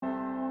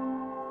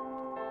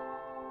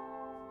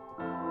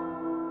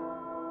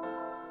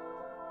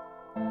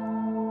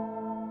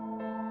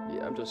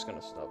I'm just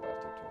gonna stop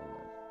after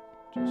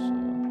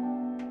Torment.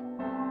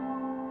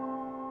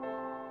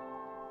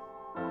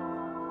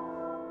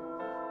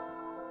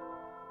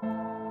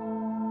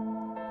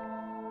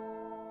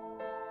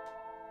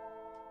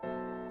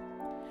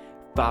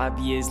 Five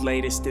years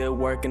later, still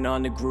working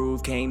on the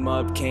groove. Came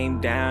up, came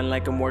down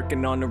like I'm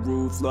working on the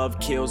roof. Love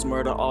kills,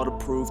 murder, all the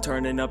proof.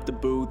 Turning up the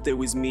booth, it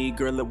was me,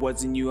 girl, it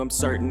wasn't you. I'm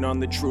certain on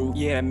the truth.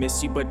 Yeah, I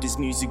miss you, but this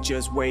music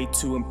just way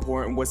too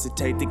important. What's it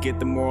take to get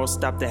the moral?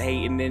 Stop the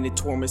hating and the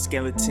torment.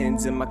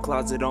 Skeletons in my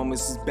closet,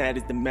 almost as bad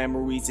as the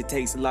memories. It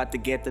takes a lot to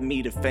get to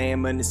me, the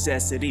fam, a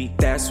necessity.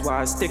 That's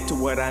why I stick to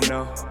what I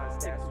know.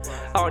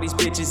 All these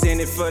bitches in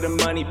it for the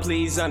money,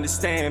 please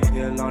understand.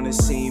 Pill on the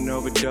scene,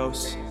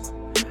 overdose.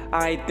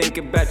 I ain't think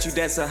about you,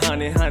 that's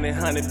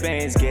 100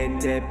 bands.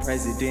 Get dead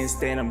presidents,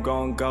 then I'm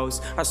going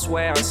ghost. I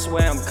swear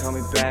I'm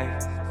coming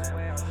back.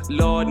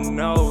 Lord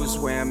knows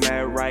where I'm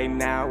at right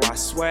now. I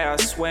swear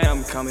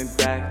I'm coming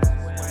back.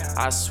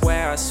 I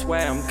swear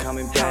I'm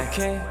coming back. How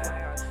can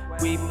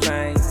we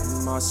blame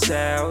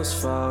ourselves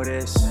for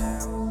this?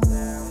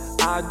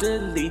 I'll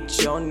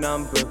delete your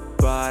number,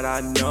 but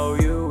I know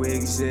you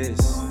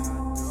exist.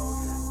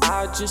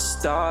 I just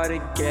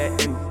started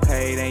getting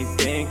paid, ain't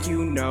think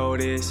you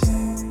noticed.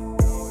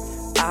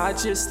 I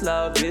just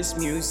love this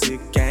music,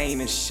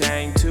 ain't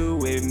ashamed to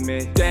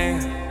admit.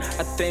 Damn,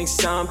 I think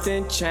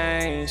something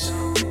changed,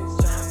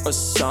 or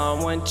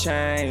someone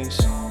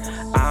changed.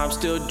 I'm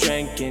still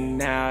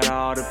drinking out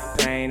all the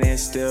pain and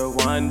still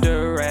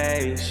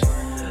underage.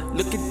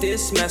 Look at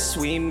this mess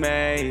we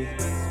made,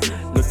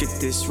 look at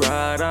this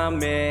rut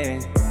I'm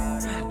in.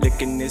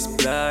 Licking this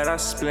blood I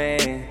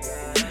split,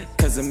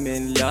 cause I'm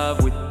in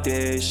love with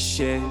this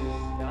shit.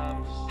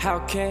 How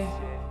can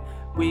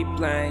we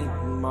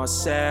blame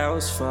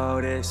ourselves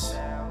for this?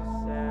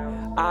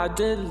 I'll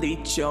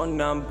delete your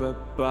number,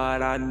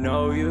 but I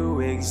know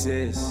you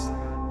exist.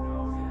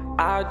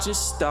 I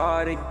just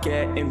started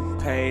getting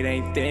paid,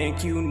 ain't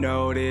think you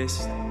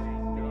noticed.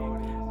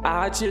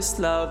 I just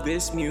love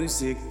this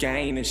music,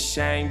 ain't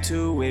ashamed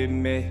to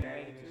admit.